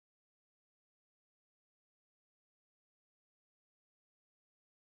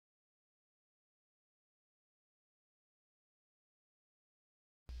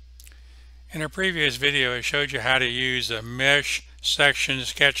In a previous video, I showed you how to use the Mesh Section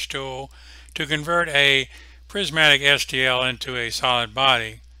Sketch tool to convert a prismatic STL into a solid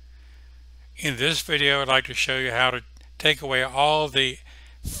body. In this video, I'd like to show you how to take away all the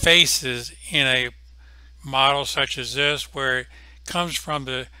faces in a model such as this, where it comes from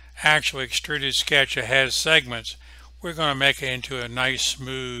the actual extruded sketch that has segments. We're going to make it into a nice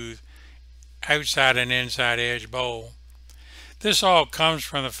smooth outside and inside edge bowl. This all comes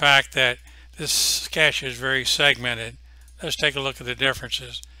from the fact that this sketch is very segmented. Let's take a look at the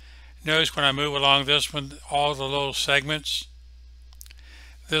differences. Notice when I move along this one, all the little segments,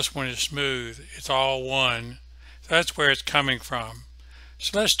 this one is smooth. It's all one. So that's where it's coming from.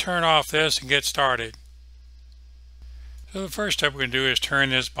 So let's turn off this and get started. So the first step we're going to do is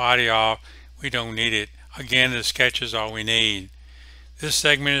turn this body off. We don't need it. Again, the sketch is all we need. This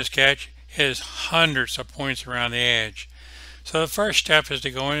segmented sketch has hundreds of points around the edge. So the first step is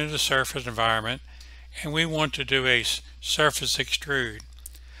to go into the surface environment, and we want to do a surface extrude.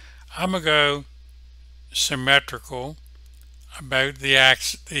 I'm going to go symmetrical about the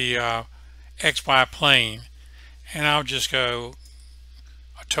XY plane, and I'll just go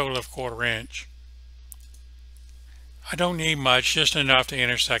a total of 1/4 inch. I don't need much, just enough to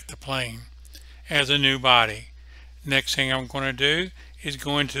intersect the plane as a new body. Next thing I'm going to do is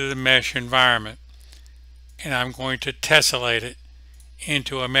go into the mesh environment, and I'm going to tessellate it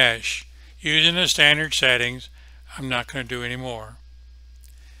into a mesh. Using the standard settings, I'm not going to do any more.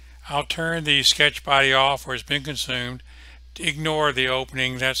 I'll turn the sketch body off where it's been consumed. Ignore the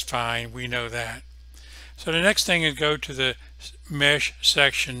opening, that's fine, we know that. So the next thing is go to the Mesh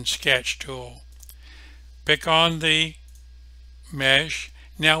Section Sketch tool. Pick on the mesh.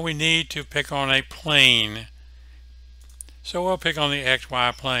 Now we need to pick on a plane. So we'll pick on the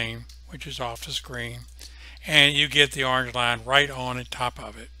XY plane, which is off the screen. And you get the orange line right on the top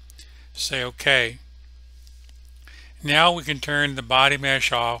of it. Say OK. Now we can turn the body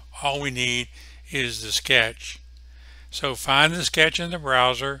mesh off. All we need is the sketch. So find the sketch in the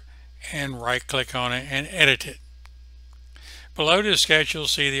browser and right click on it and edit it. Below the sketch you'll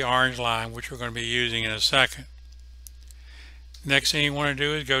see the orange line, which we're going to be using in a second. Next thing you want to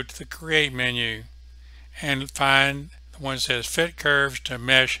do is go to the Create menu and find the one that says Fit Curves to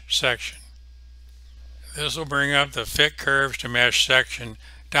Mesh Section. This will bring up the Fit Curves to Mesh Section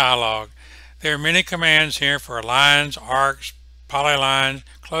dialog. There are many commands here for lines, arcs, polylines,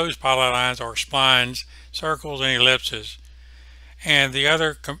 closed polylines, or splines, circles, and ellipses. And the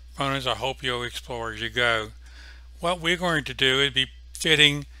other components I hope you'll explore as you go. What we're going to do is be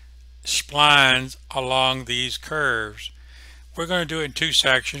fitting splines along these curves. We're going to do it in two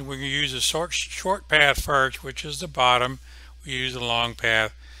sections. We're going to use the short path first, which is the bottom. We use the long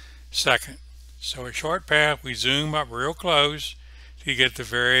path second. So a short path, we zoom up real close to get the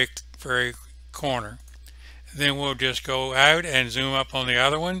very corner. Then we'll just go out and zoom up on the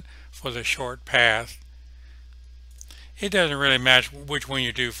other one for the short path. It doesn't really match which one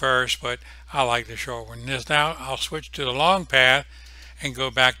you do first, but I like the short one. Now I'll switch to the long path and go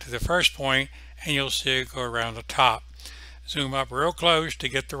back to the first point, and you'll see it go around the top. Zoom up real close to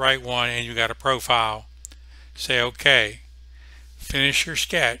get the right one, and you got a profile. Say OK. Finish your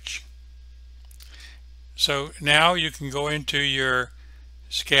sketch. So now you can go into your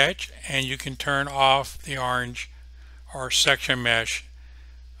sketch and you can turn off the orange or section mesh,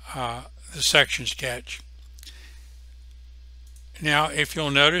 the section sketch. Now if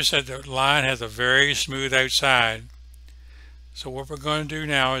you'll notice that the line has a very smooth outside, so what we're going to do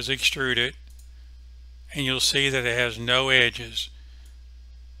now is extrude it, and you'll see that it has no edges.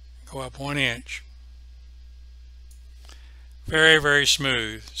 Go up 1 inch. Very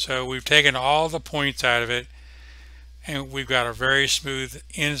smooth. So we've taken all the points out of it, and we've got a very smooth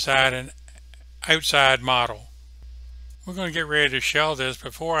inside and outside model. We're going to get ready to shell this.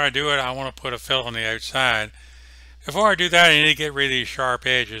 Before I do it, I want to put a fillet on the outside. Before I do that, I need to get rid of these sharp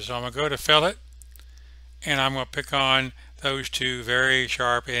edges. So I'm going to go to fillet, and I'm going to pick on those two very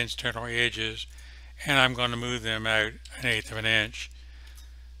sharp internal edges, and I'm going to move them out 1/8 of an inch.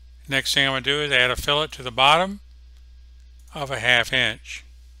 Next thing I'm going to do is add a fillet to the bottom of a 1/2 inch.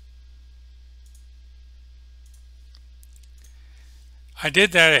 I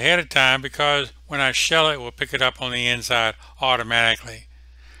did that ahead of time because when I shell it, we'll pick it up on the inside automatically.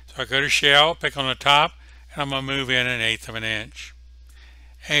 So I go to shell, pick on the top, and I'm going to move in 1/8 of an inch.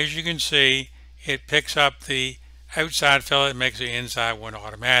 As you can see, it picks up the outside fillet and makes the inside one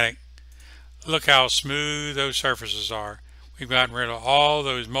automatic. Look how smooth those surfaces are. We've gotten rid of all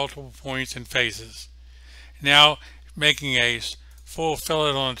those multiple points and faces. Now making a full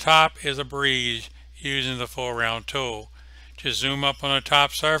fillet on the top is a breeze using the full round tool. Just zoom up on the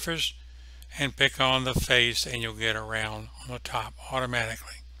top surface and pick on the face and you'll get a round on the top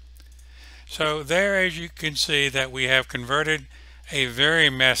automatically. So there, as you can see, that we have converted a very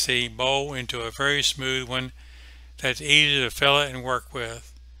messy bowl into a very smooth one that's easy to fillet and work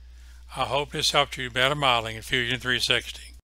with. I hope this helped you better modeling in Fusion 360.